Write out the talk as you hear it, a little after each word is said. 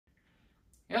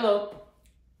Hello,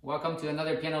 welcome to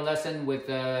another piano lesson with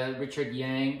Richard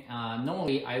Yang.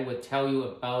 Normally I would tell you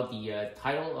about the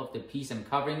title of the piece I'm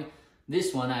covering.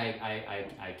 This one I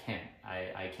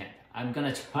can't. I'm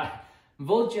gonna try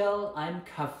Vogel, I'm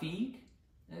Käfig?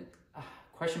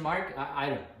 Question mark? I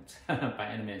don't know. By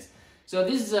Animenz. So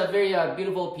this is a very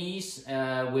beautiful piece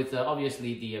with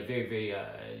obviously the very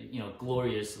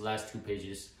glorious last two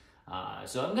pages.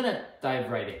 So I'm gonna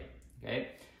dive right in. Okay.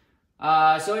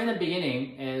 So in the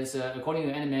beginning, is according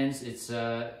to Animenz, it's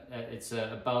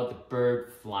about the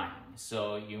bird flying.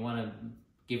 So you want to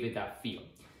give it that feel.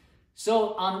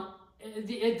 So on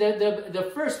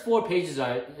the first four pages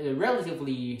are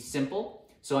relatively simple.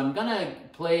 So I'm gonna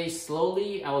play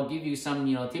slowly. I will give you some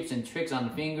tips and tricks on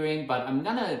the fingering, but I'm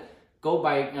gonna go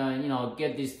by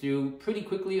get this through pretty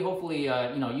quickly. Hopefully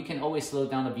you can always slow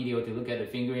down the video to look at the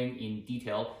fingering in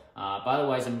detail. But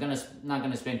otherwise, I'm not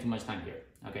gonna spend too much time here.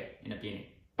 Okay, in the beginning.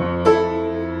 See,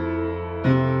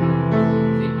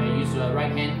 I use the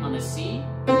right hand on the C. You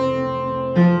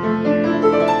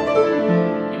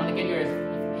want to get your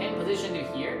hand position to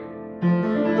here,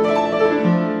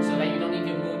 so that you don't need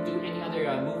to do any other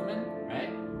movement,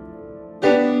 right?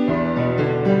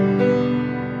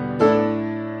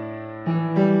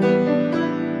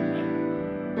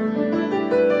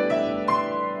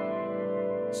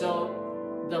 So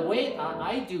the way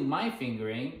I do my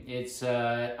fingering, it's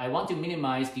I want to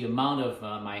minimize the amount of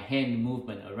my hand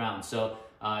movement around. So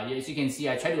as you can see,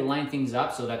 I try to line things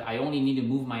up so that I only need to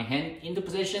move my hand into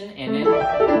position, and then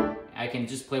I can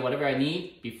just play whatever I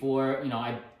need before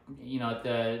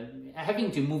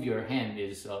having to move your hand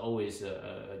is always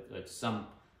some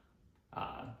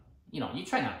you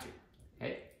try not to.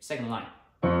 Okay, second line.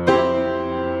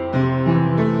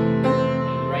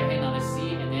 Right hand on the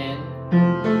C, and then.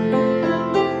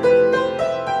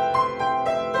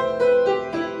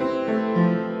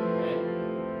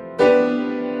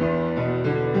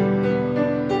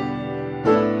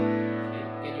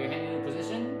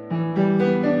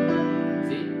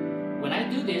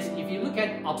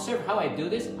 Observe how I do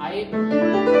this. By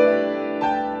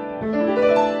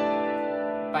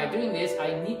doing this,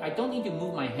 I don't need to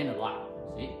move my hand a lot.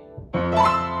 See? Okay.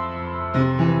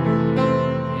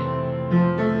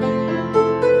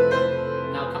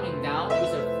 Now coming down,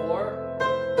 use a 4.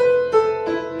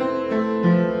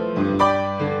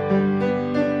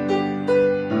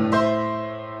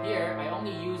 Here, I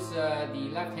only use the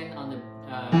left hand on the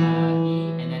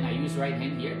E, and then I use right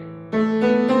hand here.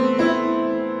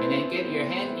 And then get your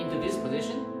hand into this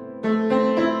position.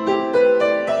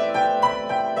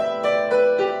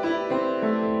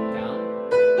 Down.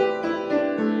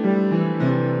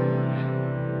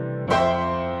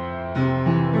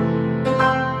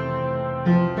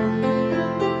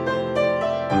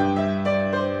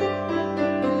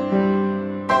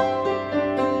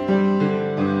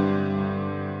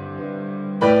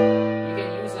 You can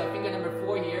use finger number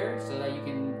 4 here so that you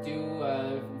can do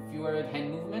fewer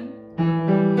hand movement.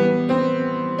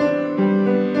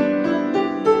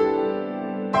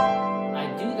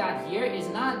 Here is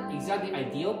not exactly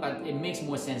ideal, but it makes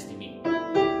more sense to me.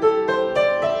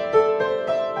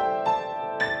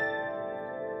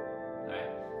 Alright.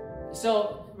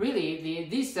 So really,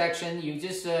 this section, you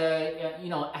just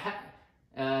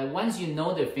once you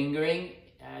know the fingering,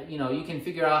 you can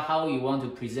figure out how you want to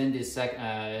present this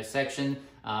section.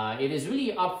 It is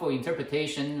really up for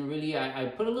interpretation. Really,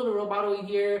 I put a little rubato in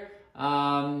here.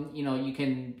 You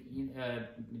can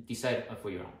decide for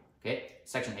your own. Okay,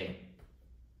 section A.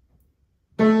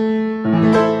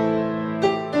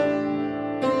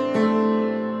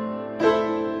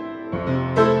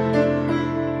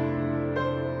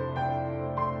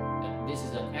 This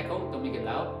is an echo, don't make it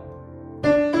loud.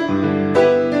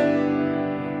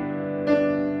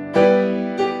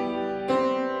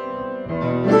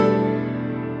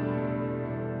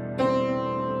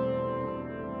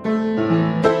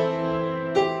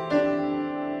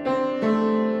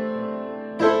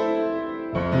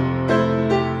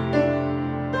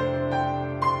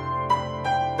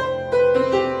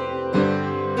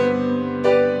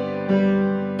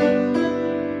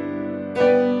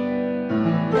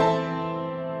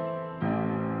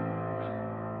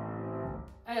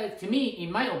 To me,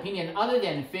 in my opinion, other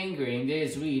than fingering, there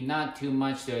is really not too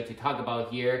much to talk about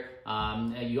here.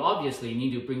 You obviously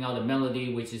need to bring out the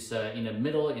melody, which is in the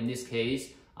middle in this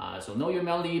case. So know your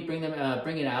melody, bring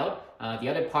it out. The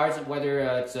other parts, whether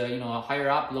it's higher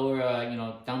up, lower,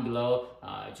 down below,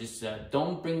 just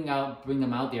don't bring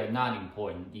them out. They are not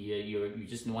important. You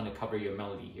just want to cover your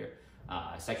melody here.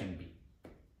 Section B.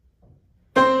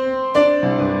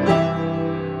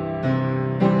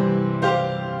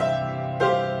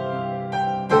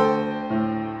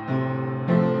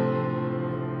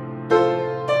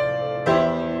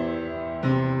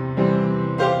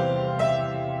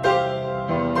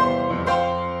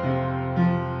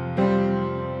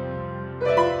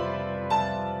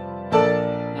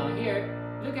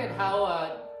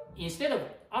 how instead of,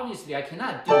 obviously I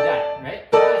cannot do that,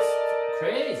 right? That's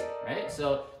crazy, right?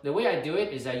 So the way I do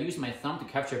it is I use my thumb to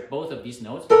capture both of these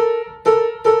notes,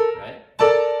 right? So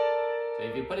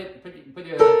if you get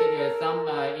your thumb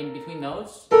in between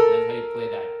notes, that's how you play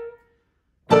that.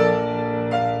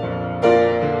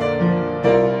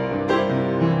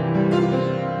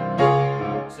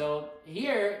 So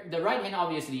here, the right hand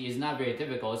obviously is not very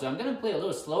difficult, so I'm gonna play a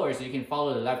little slower so you can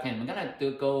follow the left hand. I'm gonna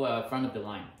go front of the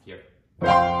line here.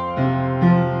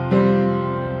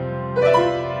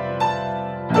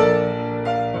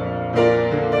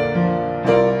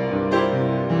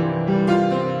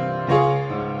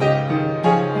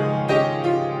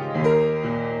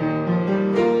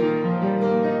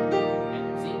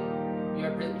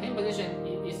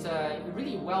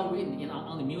 Really well written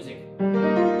on the music. Okay.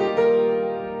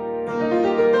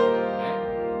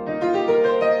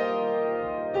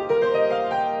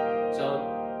 So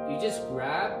you just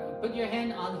grab, put your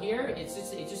hand on here. It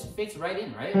just fits right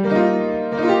in, right?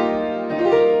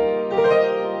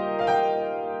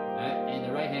 And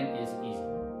the right hand is easy.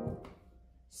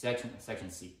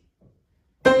 Section C.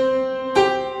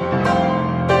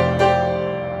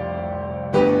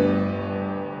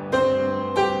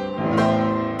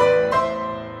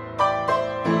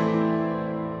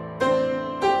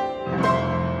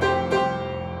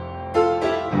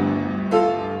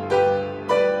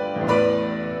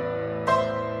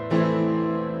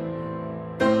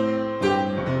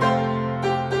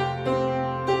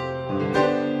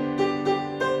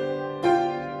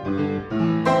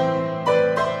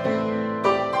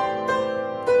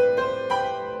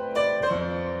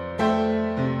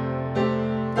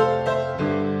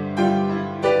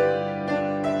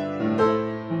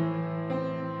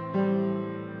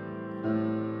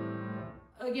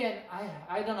 Again,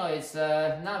 I don't know, it's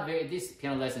not very, this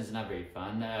piano lesson is not very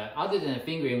fun. Other than the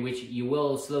fingering, which you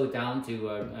will slow down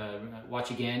to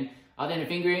watch again. Other than the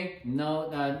fingering, no,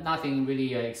 nothing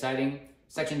really exciting.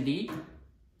 Section D.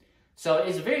 So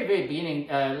it's very, very beginning,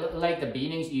 like the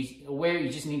beginnings, where you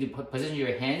just need to position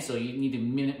your hand, so you need to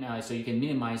so you can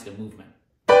minimize the movement.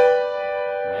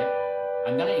 Right?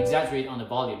 I'm gonna exaggerate on the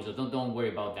volume, so don't worry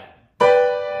about that.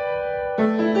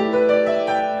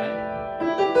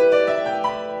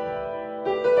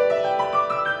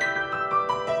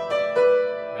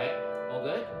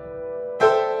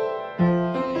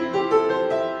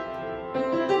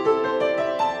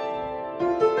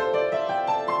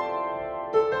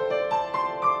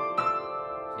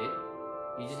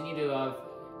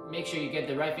 Make sure you get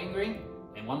the right fingering,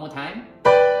 and one more time.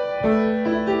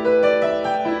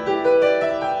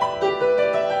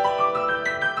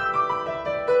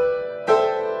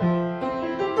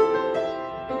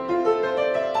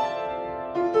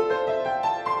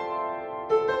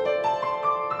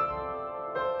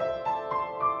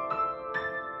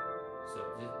 So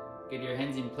just get your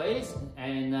hands in place,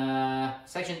 and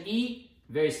section E,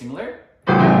 very similar.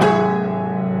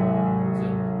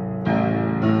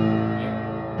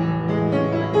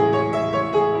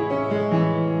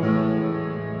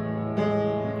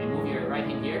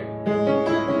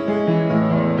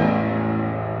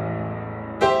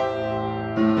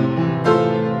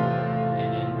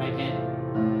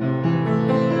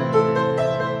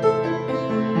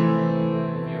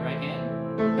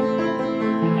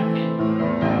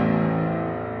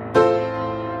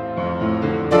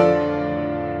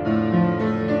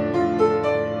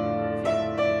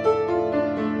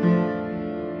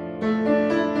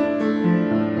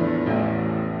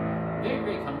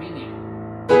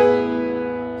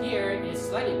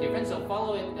 So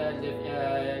follow it,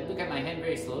 look at my hand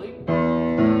very slowly. Okay.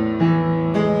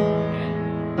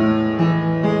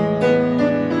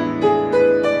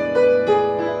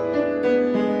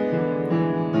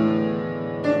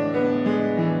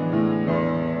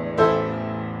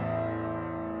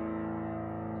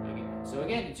 So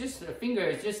again, just a finger,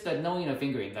 it's just knowing a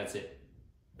fingering, that's it.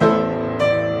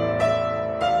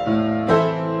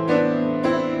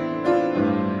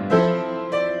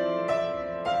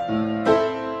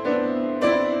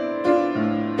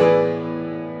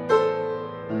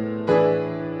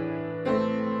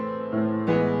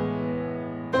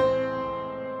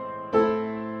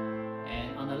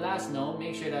 Note,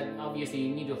 make sure that obviously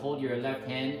you need to hold your left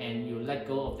hand and you let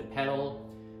go of the pedal.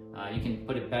 You can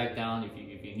put it back down if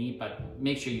you need, but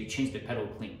make sure you change the pedal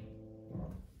clean.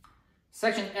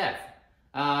 Section F.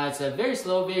 It's a very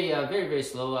slow, very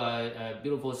slow,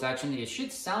 beautiful section. It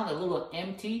should sound a little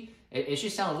empty. It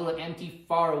should sound a little empty,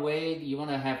 far away. You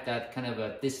want to have that kind of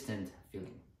a distant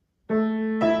feeling.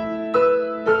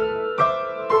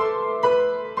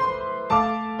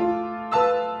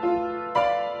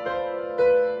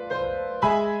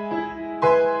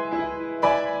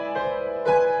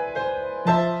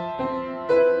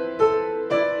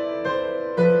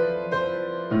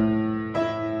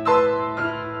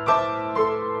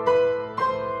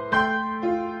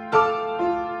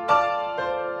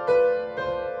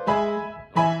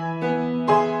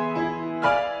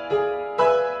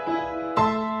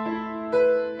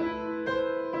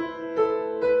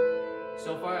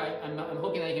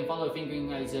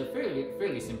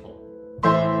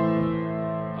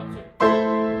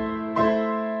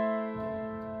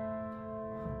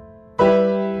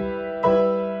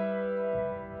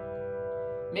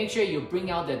 make sure you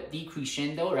bring out the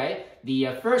decrescendo, right?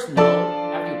 The first note,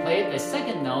 after you play it, the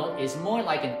second note is more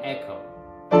like an echo.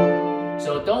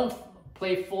 So don't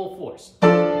play full force.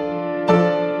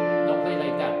 Don't play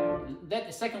like that.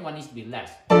 The second one needs to be less.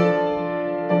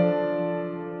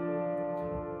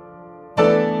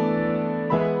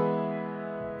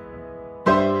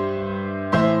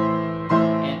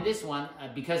 And this one,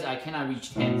 because I cannot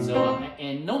reach 10, so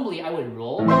and normally I would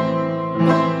roll,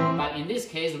 but in this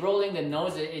case, rolling the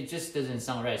notes it just doesn't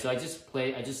sound right. So I just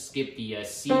skip the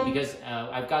C because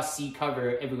I've got C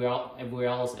cover everywhere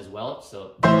else as well.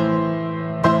 So.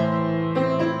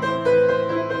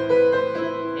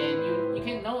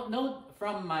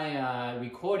 From my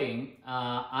recording,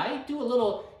 I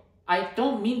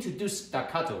don't mean to do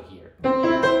staccato here,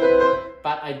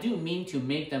 but I do mean to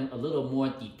make them a little more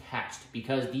detached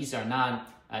because these are not,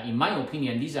 in my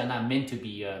opinion, these are not meant to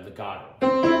be legato.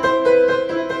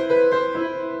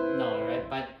 No, right?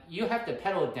 But you have the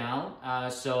pedal down,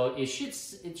 so it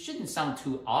shouldn't sound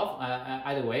too off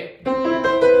either way.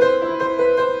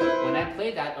 When I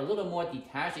play that a little more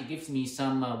detached, it gives me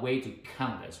some way to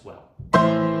count as well.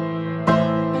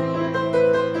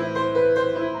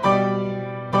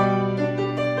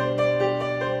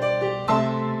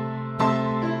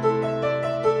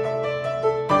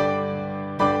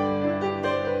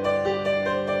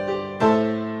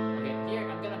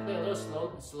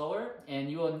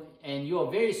 And you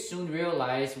will very soon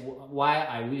realize why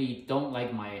I really don't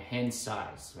like my hand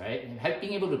size, right?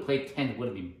 Being able to play 10 would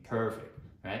have been perfect,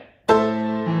 right?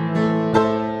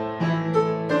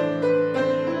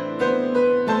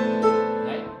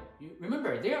 Right?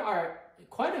 Remember, there are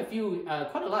quite a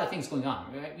lot of things going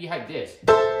on, right? You have this.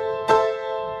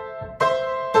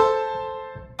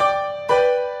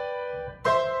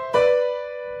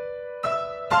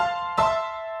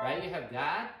 Right? You have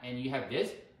that, and you have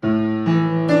this.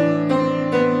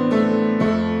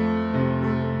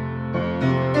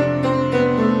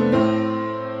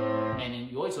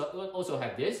 Also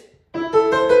have this. There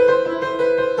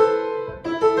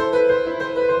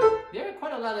are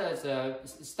quite a lot of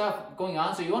stuff going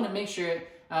on, so you want to make sure,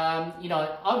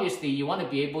 obviously you want to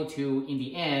be able to, in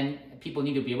the end, people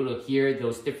need to be able to hear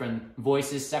those different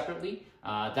voices separately.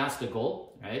 That's the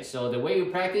goal, right? So the way you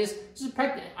practice, just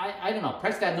practice, I don't know,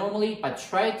 practice that normally, but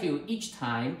try to each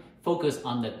time focus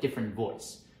on the different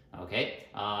voice. Okay,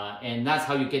 and that's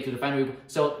how you get to the final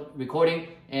recording.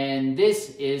 And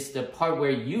this is the part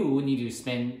where you need to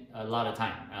spend a lot of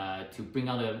time to bring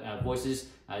out the voices.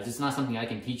 It's not something I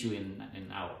can teach you in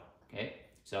an hour. Okay,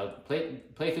 so play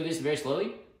through this very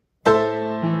slowly.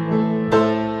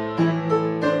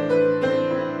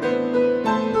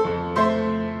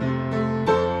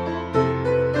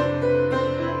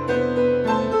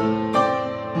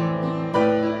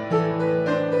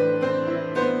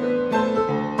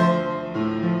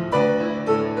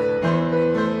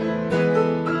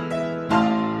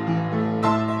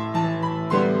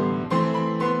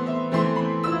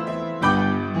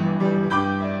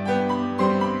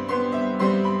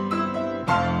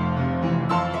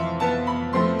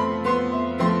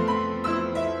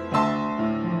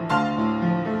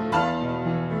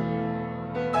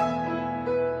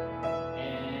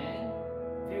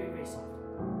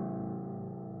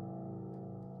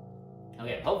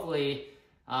 Okay, hopefully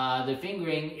the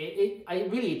fingering,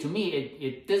 to me,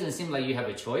 it doesn't seem like you have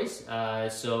a choice.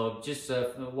 So just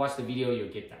watch the video, you'll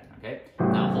get that, okay?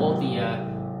 Now hold the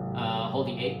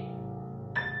A.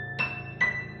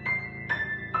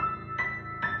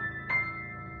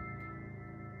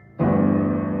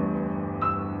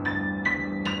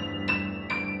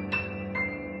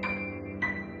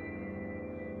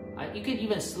 You can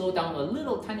even slow down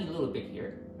a tiny little bit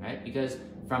here, right? Because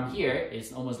from here,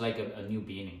 it's almost like a new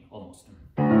beginning, almost.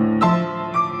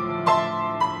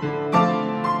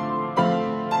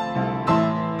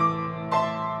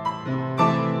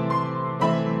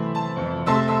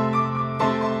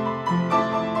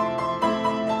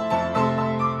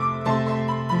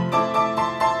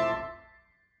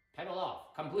 Pedal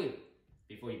off completely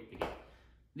before you begin.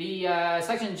 The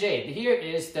section J, here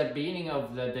is the beginning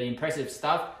of the impressive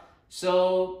stuff.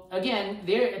 So again,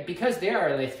 because there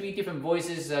are like 3 different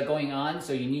voices going on,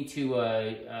 so you need to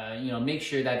make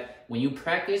sure that when you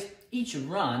practice each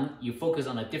run, you focus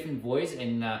on a different voice,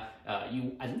 and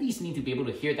you at least need to be able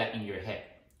to hear that in your head,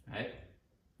 right?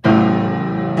 I'm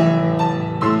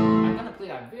gonna play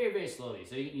that very, very slowly,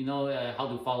 so you know how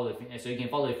to follow so you can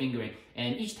follow the fingering,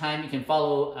 and each time you can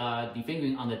follow the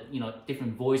fingering on the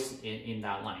different voice in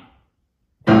that line.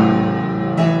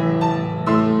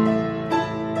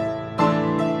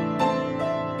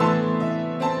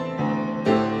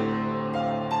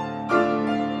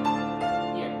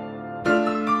 Here,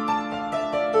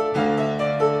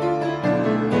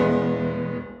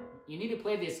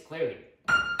 clearly.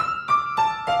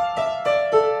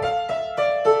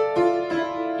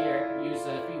 Here, use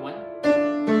 3-1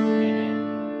 and then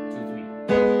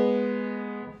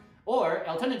 2-3. Or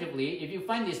alternatively, if you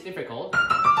find this difficult,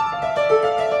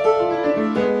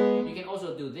 you can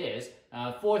also do this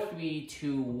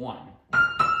 4-3-2-1.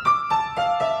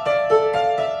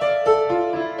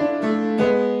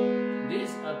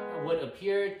 This would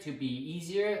appear to be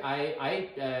easier.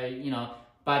 You know,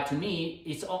 but to me,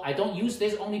 I don't use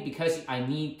this only because I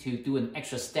need to do an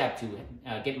extra step to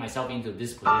get myself into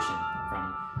this position.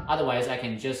 Otherwise, I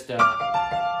can just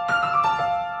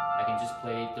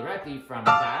play directly from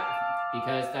that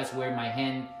because that's where my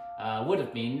hand would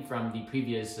have been from the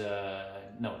previous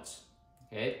notes.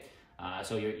 Okay,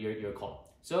 so your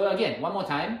call. So again, one more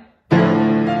time.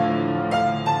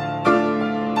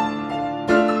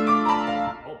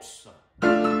 Oops.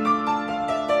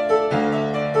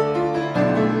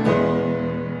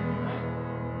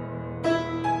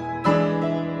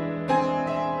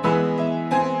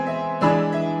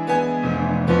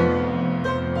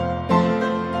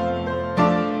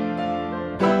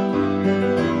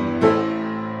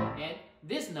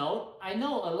 I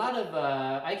know a lot of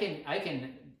I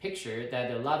can picture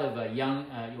that a lot of young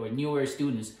or newer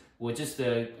students will just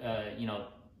you know,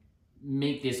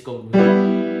 make this go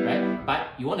right, but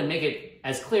you want to make it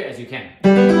as clear as you can.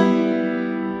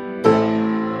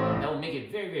 That will make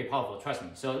it very, very powerful, trust me.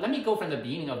 So let me go from the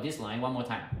beginning of this line one more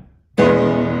time.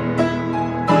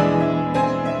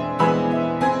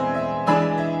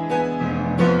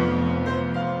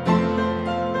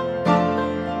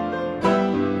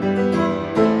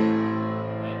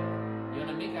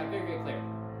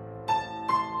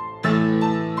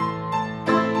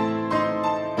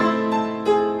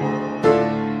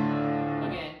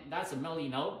 A melody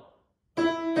note,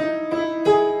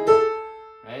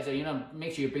 right? So you know,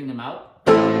 make sure you bring them out.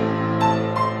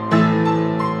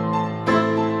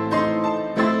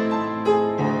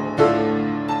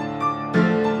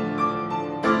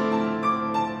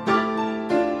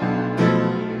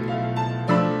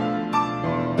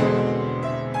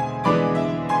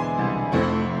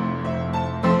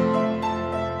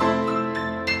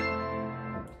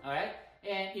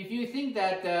 If you think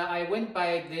that I went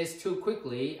by this too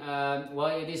quickly, well,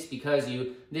 it is because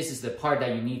this is the part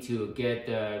that you need to get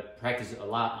practice a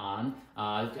lot on.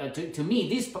 To me,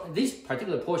 this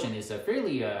particular portion is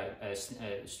fairly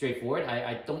straightforward.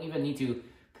 I don't even need to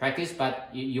practice, but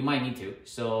you might need to.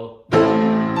 So.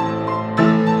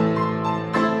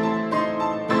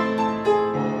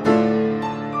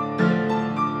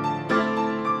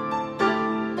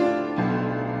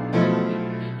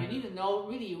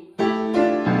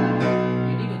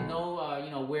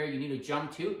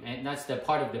 Jump to, and that's the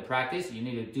part of the practice. You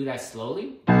need to do that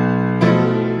slowly.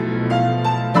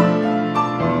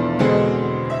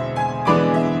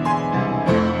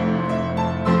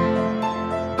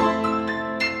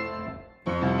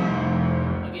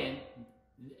 Again,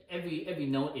 every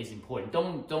note is important.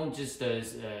 Don't just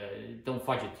don't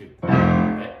fudge it through.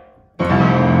 Right?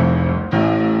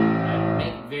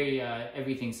 Make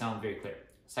everything sound very clear.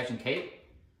 Section K.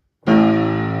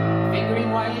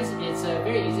 Fingering wise, it's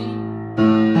very easy.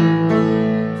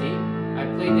 See, I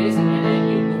play this and then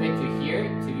you move it to here,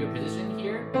 to your position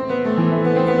here. Okay.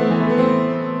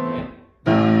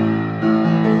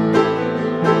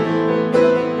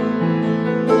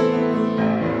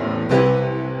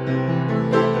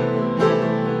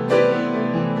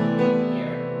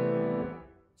 Here,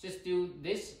 just do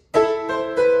this. Okay,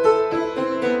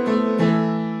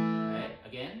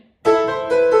 again.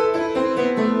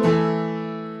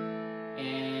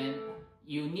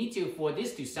 You need to, for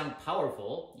this to sound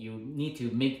powerful, you need to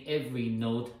make every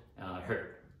note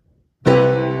heard.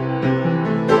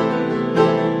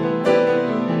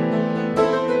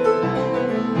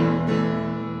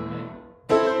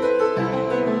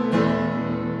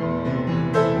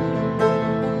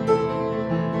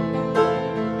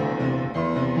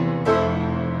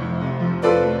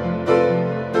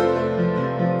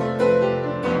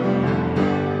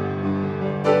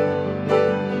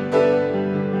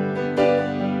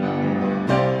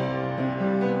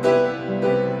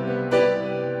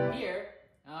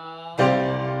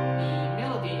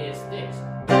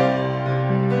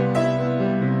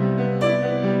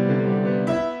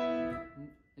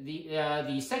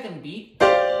 The second beat, this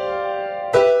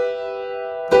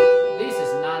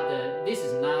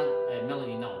is not a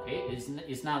melody note, okay?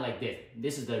 It's not like this.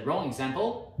 This is the wrong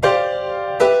example.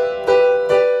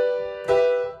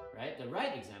 Right? The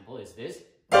right example is this.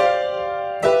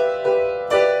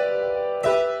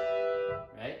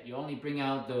 Right? You only bring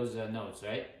out those notes,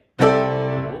 right?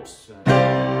 Oops.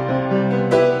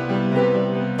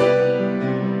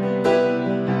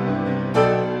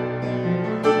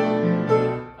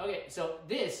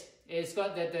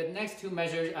 got the next two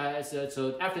measures.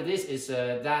 So after this is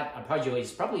that arpeggio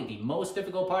is probably the most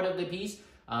difficult part of the piece,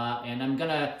 and I'm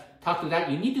gonna talk to that.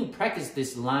 You need to practice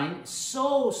this line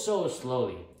so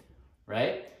slowly,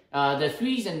 right? The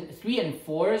threes and 3 and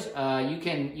 4s,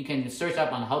 you can search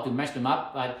up on how to match them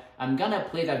up, but I'm gonna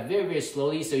play that very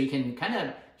slowly so you can kind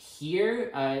of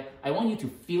hear. I want you to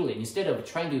feel it instead of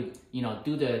trying to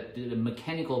do the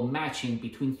mechanical matching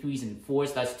between 3s and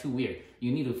 4s. That's too weird.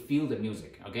 You need to feel the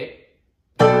music, okay?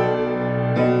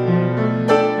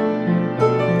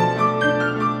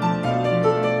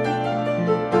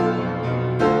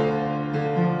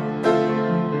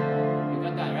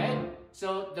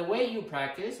 So the way you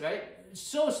practice, right?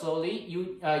 So slowly,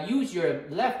 you use your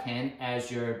left hand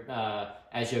as your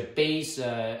bass,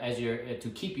 to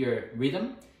keep your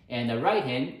rhythm, and the right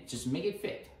hand just make it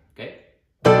fit. Okay.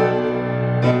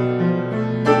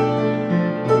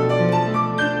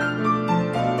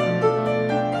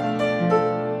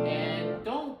 And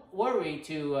don't worry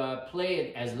to play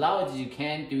it as loud as you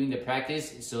can during the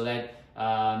practice, so that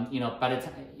by the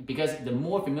time, because the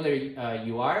more familiar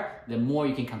you are, the more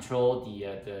you can control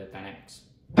the dynamics.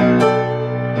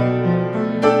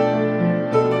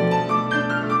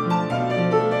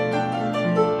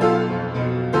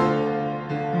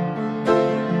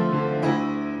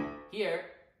 Here,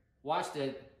 watch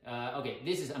the. Okay,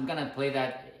 I'm gonna play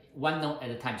that one note at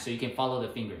a time, so you can follow the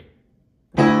fingering.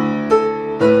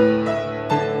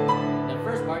 The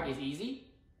first part is easy.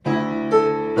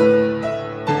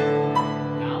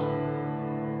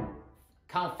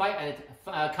 Count five at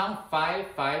count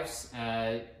fives,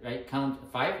 right? Count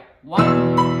 5. 1.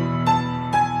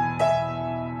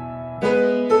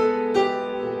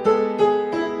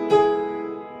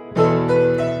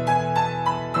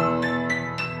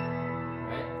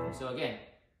 Right. So again.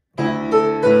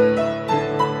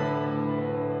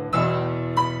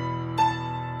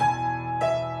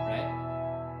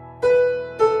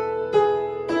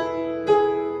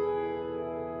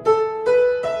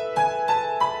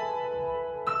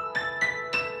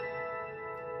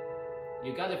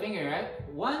 You got the finger, right?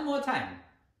 One more time.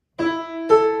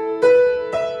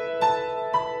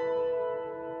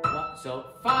 So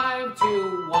 5,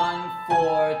 2, 1,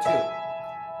 4, 2.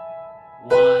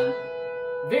 1.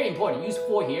 Very important. Use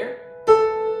 4 here.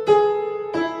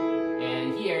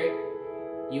 And here,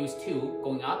 use 2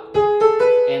 going up.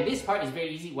 And this part is very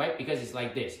easy, right? Because it's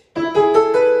like this.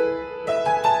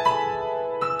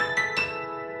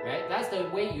 Right? That's the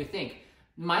way you think.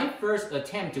 My first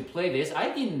attempt to play this, I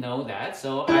didn't know that,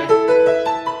 so I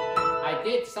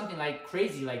did something like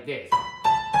crazy like this.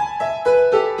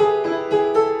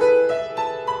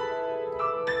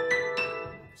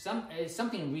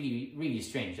 Something really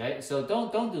strange, right? So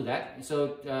don't do that.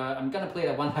 So I'm gonna play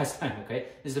that one last time, okay?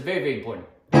 This is very important.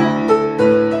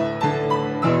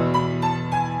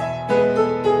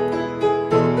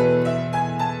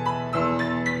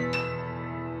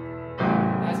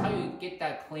 That's how you get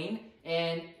that clean.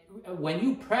 And when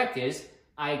you practice,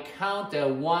 I count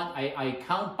I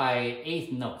count by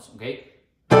 8th notes, okay?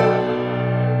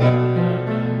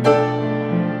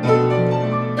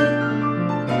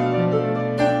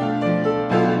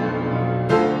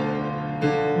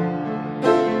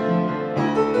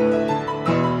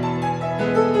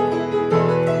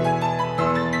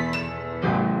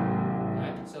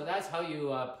 Right, so that's how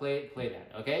you play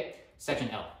that, okay? Section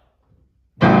L.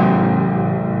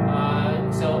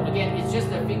 So again, it's just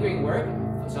a fingering work.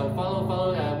 So follow.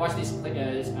 Watch this.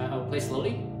 I'll play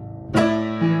slowly.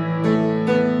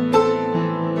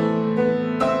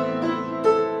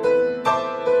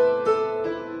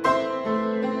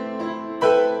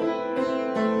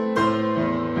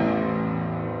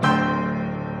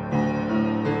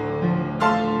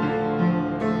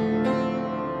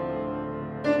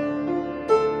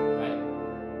 Right?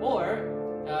 Or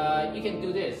you can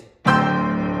do this.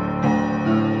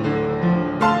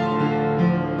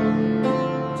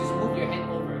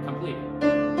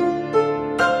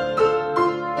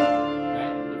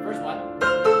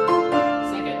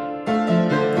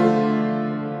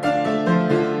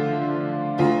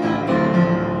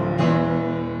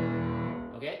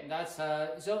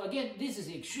 So again, this is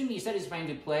extremely satisfying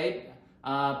to play,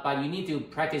 but you need to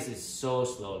practice it so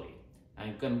slowly.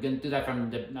 I'm going to do that from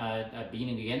the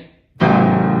beginning again.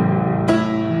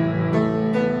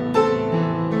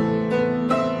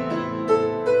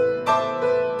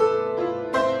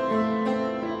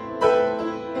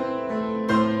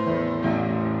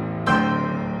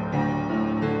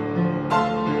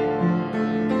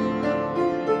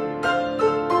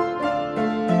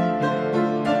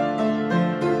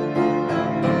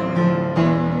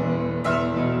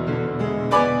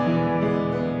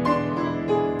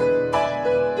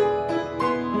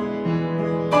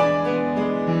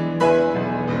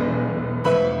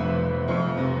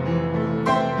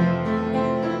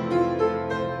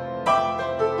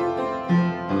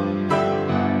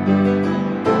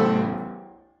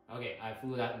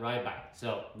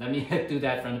 So let me do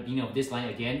that from the beginning of this line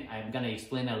again. I'm gonna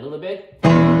explain that a little bit.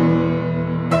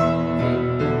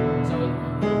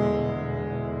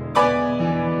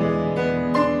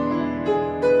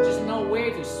 Just know where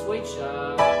to switch.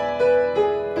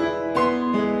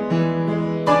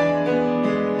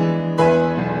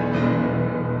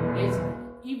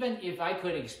 Even if I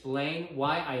could explain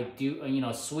why I do,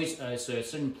 switch to a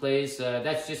certain place,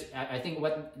 that's just, I think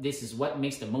this is what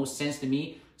makes the most sense to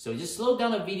me. So just slow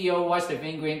down the video, watch the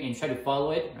fingering, and try to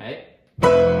follow it, right?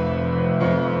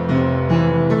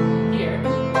 Here,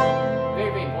 very,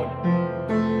 very important.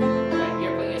 Right, we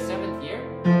are playing a 7th here,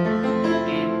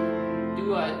 and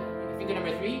do finger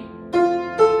number 3.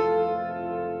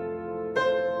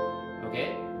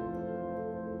 Okay.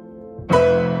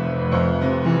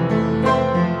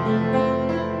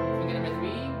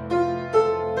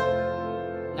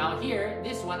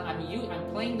 I'm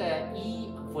playing the E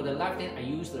for the left hand, I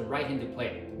use the right hand to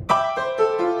play.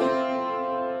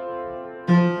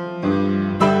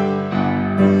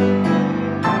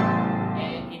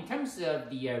 And in terms of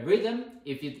the rhythm,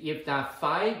 if that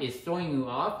 5 is throwing you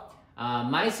off,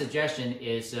 my suggestion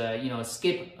is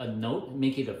skip a note,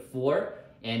 make it a 4,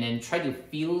 and then try to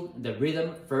feel the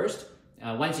rhythm first.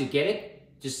 Once you get it,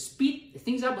 just speed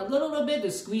things up a little bit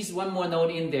to squeeze one more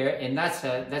note in there, and that's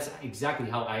exactly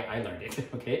how I learned it.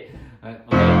 Okay.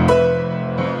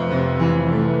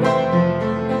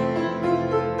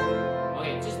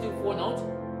 Okay, just do 4 notes.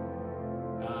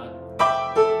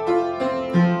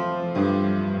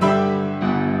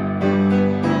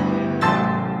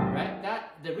 Right,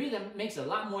 the rhythm makes a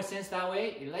lot more sense that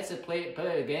way. Let's play it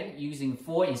again using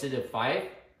 4 instead of 5.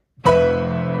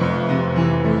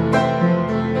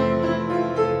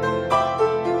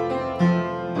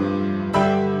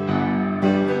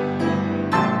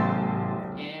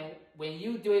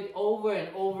 Do it over and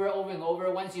over and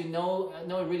over. Once you know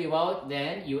it really well,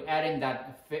 then you add in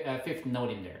that 5th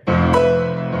note in there.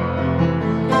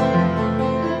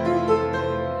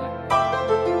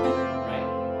 Right?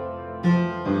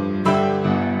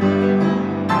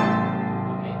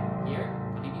 Okay, here,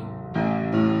 continue.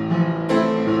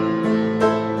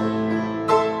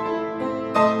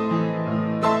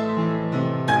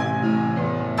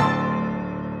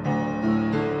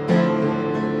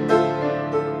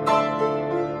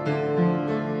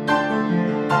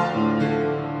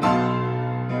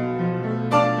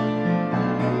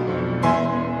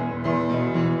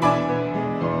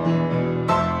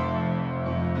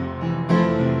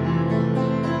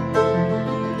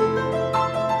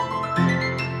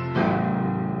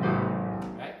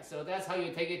 That's how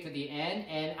you take it to the end,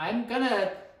 and I'm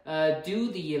gonna do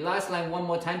the last line one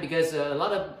more time because a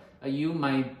lot of you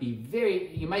might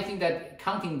think that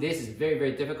counting this is very,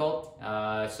 very difficult.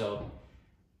 So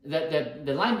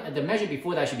the measure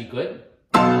before that should be good.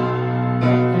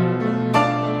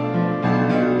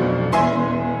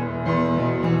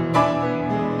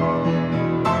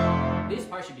 This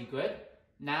part should be good.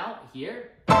 Now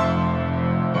here, downbeat.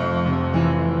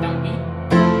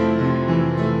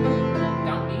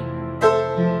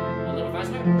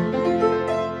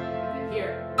 And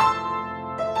here.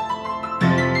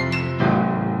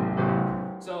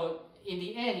 So in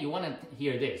the end, you want to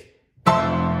hear this.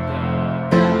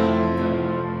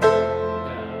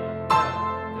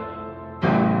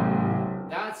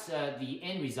 That's the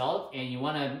end result, and you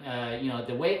want to,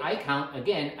 the way I count,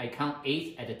 again, I count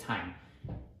 8 at a time.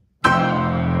 1,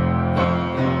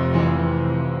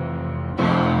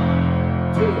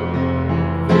 2.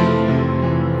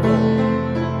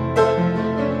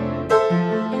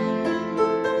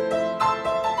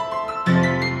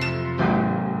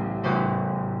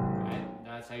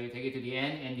 How you take it to the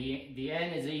end, and the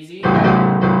end is easy.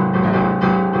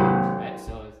 Right,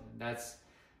 so that's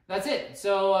it.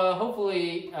 So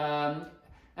hopefully, I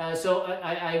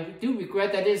do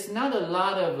regret that there's not a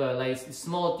lot of like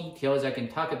small details I can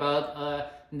talk about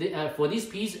for this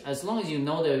piece. As long as you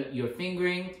know your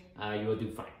fingering, you will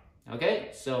do fine.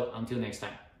 Okay, so until next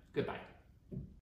time, goodbye.